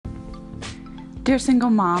Dear single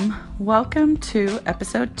mom, welcome to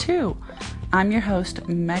episode 2. I'm your host,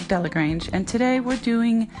 Meg Delagrange, and today we're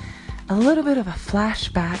doing a little bit of a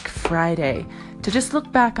flashback Friday to just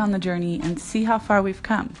look back on the journey and see how far we've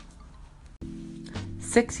come.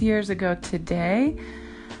 6 years ago today,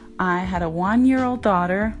 I had a 1-year-old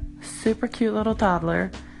daughter, super cute little toddler.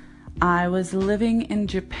 I was living in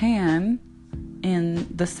Japan in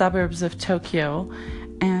the suburbs of Tokyo,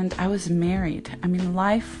 and I was married. I mean,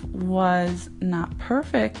 life was not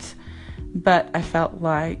perfect, but I felt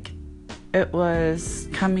like it was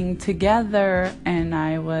coming together, and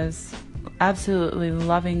I was absolutely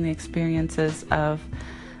loving the experiences of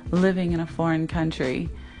living in a foreign country.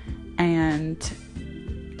 And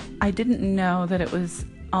I didn't know that it was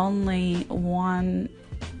only one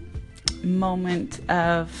moment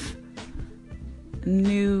of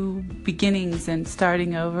new beginnings and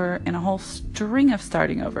starting over and a whole string of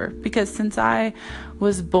starting over, because since I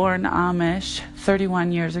was born Amish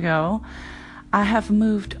 31 years ago, I have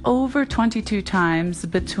moved over 22 times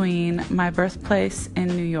between my birthplace in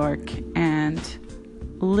New York and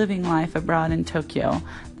living life abroad in Tokyo.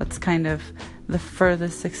 That's kind of the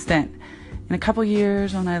furthest extent. In a couple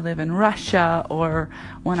years, when I live in Russia, or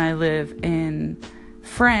when I live in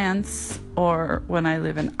France, or when I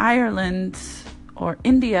live in Ireland or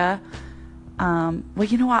India, well,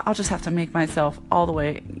 you know what? I'll just have to make myself all the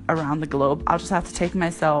way around the globe. I'll just have to take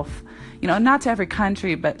myself, not to every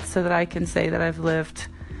country, but so that I can say that I've lived,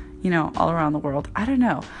 all around the world. I don't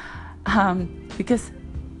know. Because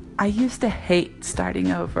I used to hate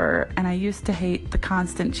starting over, and I used to hate the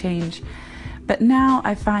constant change. But now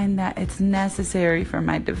I find that it's necessary for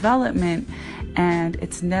my development, and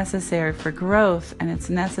it's necessary for growth, and it's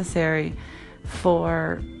necessary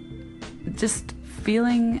for just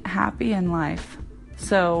feeling happy in life.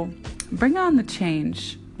 So bring on the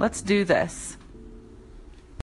change. Let's do this.